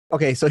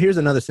Okay, so here's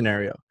another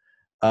scenario.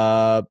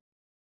 Uh,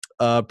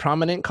 a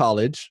prominent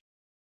college,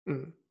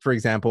 Mm. for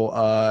example,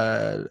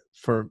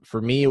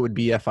 for me it would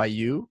be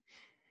FIU.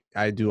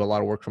 I do a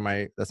lot of work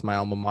for that's my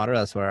alma mater.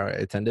 That's where I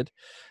attended.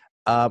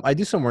 I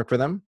do some work for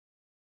them.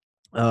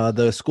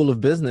 The School of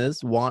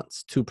Business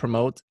wants to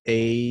promote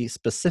a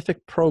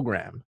specific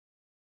program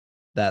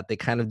that they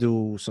kind of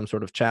do some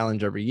sort of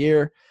challenge every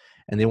year,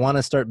 and they want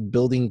to start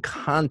building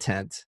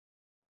content.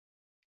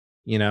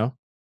 You know,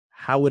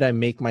 how would I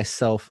make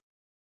myself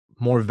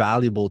more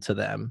valuable to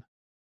them,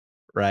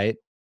 right?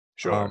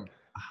 Sure.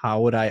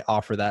 How would I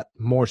offer that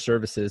more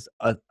services?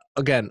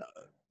 Again,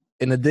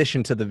 in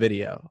addition to the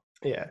video.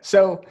 Yeah.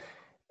 So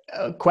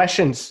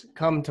questions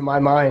come to my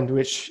mind,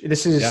 which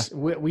this Yeah. is,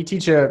 we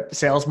teach a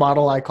sales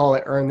model. I call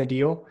it earn the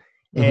deal.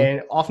 Mm-hmm.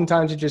 And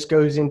oftentimes it just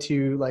goes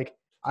into like,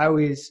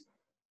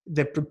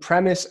 the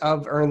premise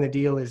of earn the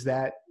deal is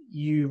that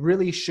you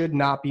really should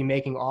not be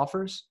making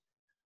offers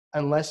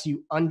unless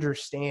you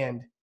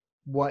understand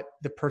what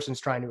the person's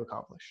trying to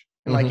accomplish.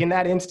 And like Mm-hmm. in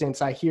that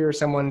instance, I hear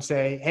someone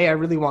say, hey, I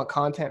really want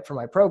content for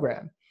my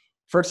program.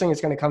 First thing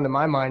that's going to come to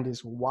my mind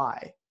is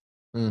why?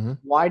 Mm-hmm.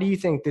 Why do you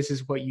think this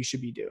is what you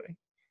should be doing?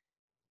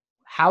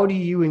 How do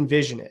you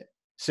envision it?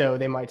 So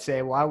they might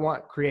say, well, I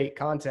want to create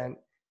content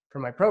for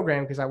my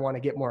program because I want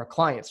to get more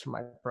clients for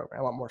my program.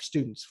 I want more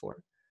students for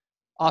it.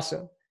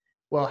 Awesome.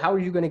 Well, how are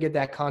you going to get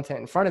that content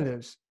in front of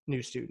those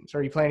new students?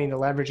 Are you planning to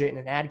leverage it in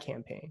an ad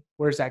campaign?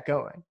 Where's that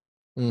going?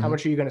 How Mm-hmm.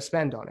 much are you going to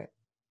spend on it?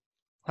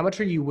 How much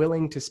are you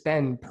willing to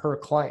spend per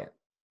client?